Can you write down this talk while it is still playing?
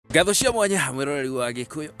Gatho cia mwanya mwiroreri wa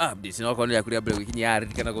Giko update no konira kuri abere wikinya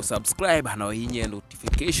ririkana go subscribe no hinye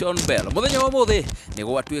notification bell. Muthenya wa muthi ni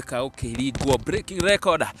gwatuika ukiringwo breaking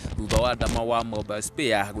record thutha wa Dama wa mobile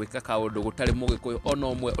spare gwika kaundu gutari mugikuyu ona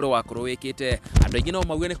umwe uri wakorwo wikite andu aingi no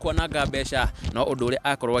mauge ni kwananga mbeca no undu uri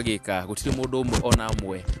akorwo agika gutiri mundu umwe ona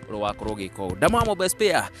umwe uri wakorwo giko. Dama wa mobile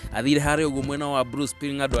spare athire hari ugu mwena wa Bruce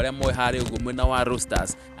Spring andu aria moe hari ugu mwena wa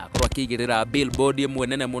Roosters akorwo akigirira billboard imwe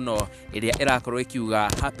nene muno iria irakorwo ikiuga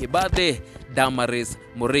happy birthday Dama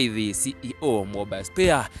Muriithi CEO mobile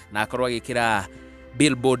spare na akorwo agikira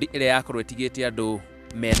billboard iria yakorwo itigite andu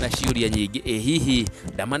mena ciuria nyingi hihi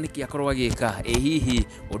Dama niki akorwo agika hihi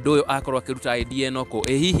undu uyu akorwo akiruta idea eno ko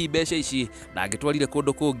hihi mbeca ici na agitwarire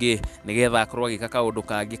kundu kungi nigetha akorwo agika kaundu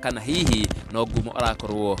kangi kana hihi no ngumo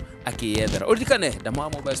arakorwo akiyethera. Uririkane Dama wa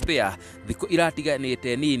mobile spare thiko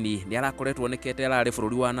iratiganite nini ni arakoretwo nekete arari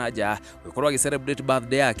bururi wa nanja gukorwo agi celebrate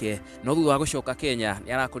birthday yake no thutha wa gucoka Kenya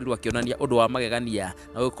ni arakorirwo akionania undu wa magegania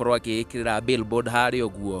na gukorwo agikirira billboard hari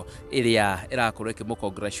uguo iria irakorwo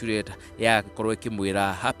ikimukongratulate ya gukorwo ikimwira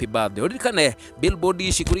happy birthday. Uririkane billboard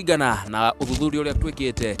ici kuringana na uthuthuria uria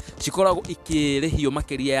twikite cikoragwo ikirihio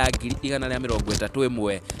makiria ya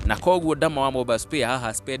 131 na koguo Dama wa mobile spare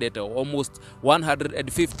haha spended almost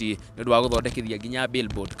 150 ndu wa guthondekithia ginya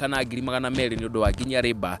billboard kana 200 ni undu wa ginya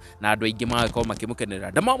riba na andu aingi magakorwo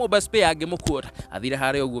makimukenerera. Dama wa mobile spare agimukuota athire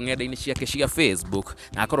hari uguo ng'enda-ini ciake cia Facebook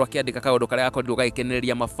na akorwo akiandika kaundu karia akorirwo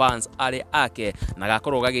gagikenereria mafans ari ake na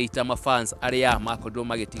gakorwo gagiita mafans aria makorirwo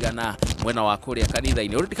magitigana mwena wa kuria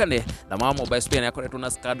kanitha-ini. Uririkane Dama wa mobile spare ni akoretwo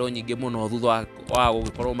na scandal nyingi muno thutha wa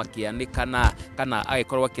gukorwo makianikana kana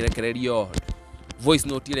agikorwo akirekererio voice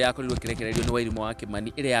note iria yakorirwo ikirekererio ni Wairimu wa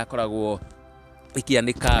Kimani iria yakoragwo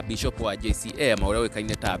ikianika bishop wa JCM uria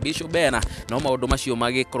wikaine ta Bishop Bena no maundu macio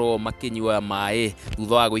magikorwo makinywa mai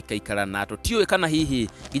thutha wa guikaikara na tutiwe kana hihi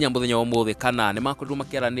ginya muthenya wa muthi kana ni makorirwo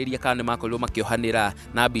makiaraniria kana ni makorirwo makiohanira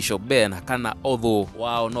na Bishop Bena kana otho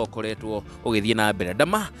wao no koretwo ugithie na mbere.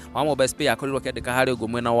 Dama wa mobile spare akorirwo akiandika hari ugu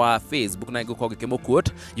mwena wa Facebook na igukorwo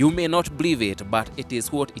gikimuquote, you may not believe it but it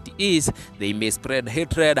is what it is. They may spread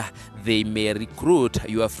hatred, they may recruit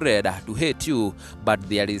your friend to hate you, but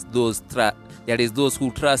there is those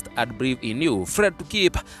who trust and believe in you, friend to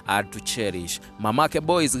keep and to cherish. Mamake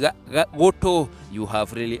boys Goto, you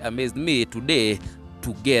have really amazed me today.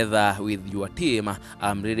 Together with your team,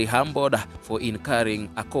 I'm really humbled for incurring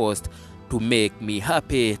a cost to make me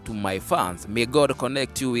happy to my fans. May God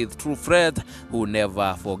connect you with true friends who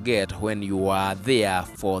never forget when you are there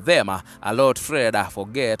for them. A lot Fred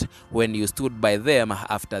forget when you stood by them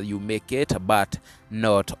after you make it, but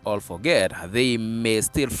not all forget. They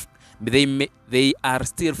are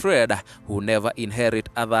still friends who never inherit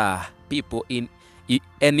other people in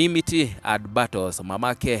enmity and battles.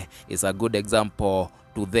 Mamake is a good example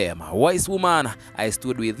to them. Wise woman, I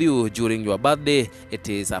stood with you during your birthday. It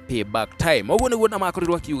is a payback time. Oguo niguo Dama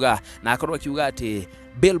akorirwo akiuga na akorwo akiuga ati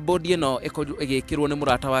billboard ino igikirwo ni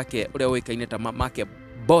murata wake uria wikaine ta Mamake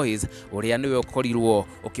boys uria niwe ukorirwo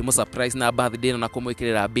ukimusurprise na birthday na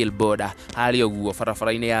kumwikirira billboard hari uguo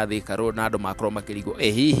barabara-ini ya Thika Road na andu makorwo makirigo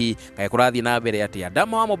hihi kai kurathie na mbere ati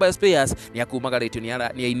Dama wa mobile spares ni akumagaritio ni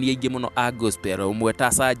aini aingi muno a gospel umwe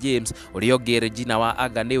ta Sir James uria ungi Regina wa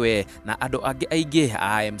Anga niwe na andu angi aingi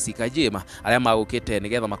a MC Kajima aria magukite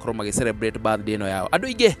nigetha makorwo magi celebrate birthday ino yao. Andu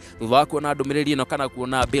aingi thutha wa kuona ndumiriri ino kana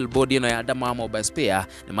kuona billboard ino ya Dama wa mobile spare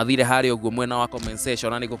ni mathire hari uguo mwena wa comment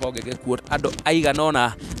section na ni gukorwo gikuota andu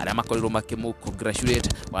aiganona aria makorirwo makimukongratulate.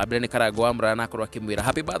 Wa mbere ni Karagwa wa Murana akorwo akimwira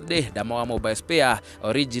happy birthday Dama wa mobile spare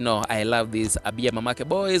original, I love this abia Mamake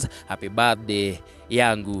boys, happy birthday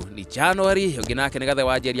yangu ni January. Ungi nake ni Gathe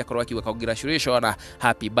wa Njeri akorwo akiuga congratulations na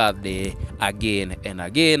happy birthday again and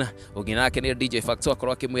again. Ungi nake ni DJ Facto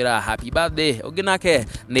akorwo akimwira happy birthday. Ungi nake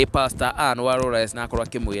ni Pastor Ann wa Rores na akorwo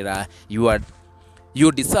akimwira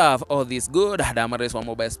you deserve all this good. Dama wa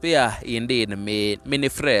mobile spare, indeed many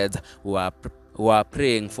friends who are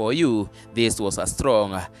praying for you. This was a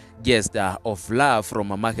strong gesture of love from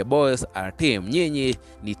Mamake boys. Our team nyinyi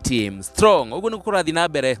ni team strong. Ugu nikurathi na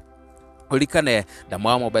mbere. Uririkane Dama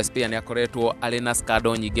wa mobile spare ni akoretwo ari na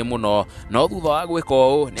scandal nyingi muno no thutha wa gwika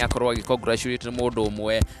uu ni akorwo agicongratulate mundu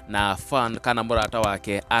umwe na fan kana murata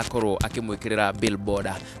wake akorwo akimwikirira billboard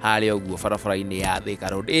hari uguo barabara-ini ya Thika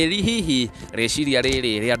Road. Hihi reciria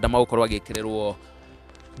riri ria Dama gukorwo agikirirwo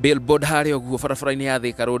billboard hari uguo barabara-ini ya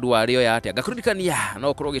Thika Road wario ya atia ngakuririkania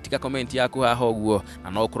no ukorwo gitika comment yaku haha uguo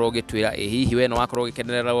na no ukorwo gitwira hihi we no wakorwo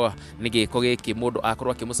gikenererwo ni giko giki mundu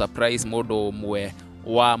akorwo akimusurprise mundu umwe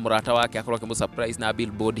wa murata wake akorwo akimusurprise na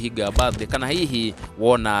billboard higa birthday kana hihi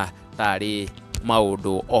wona tari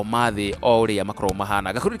maundu o mathi o uria makorwo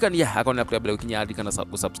mahana gakuririkania akona kuria mbere gukinya arikana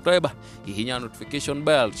subscribe hihinya notification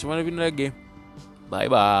bell chimana vinenge bye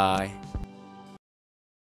bye.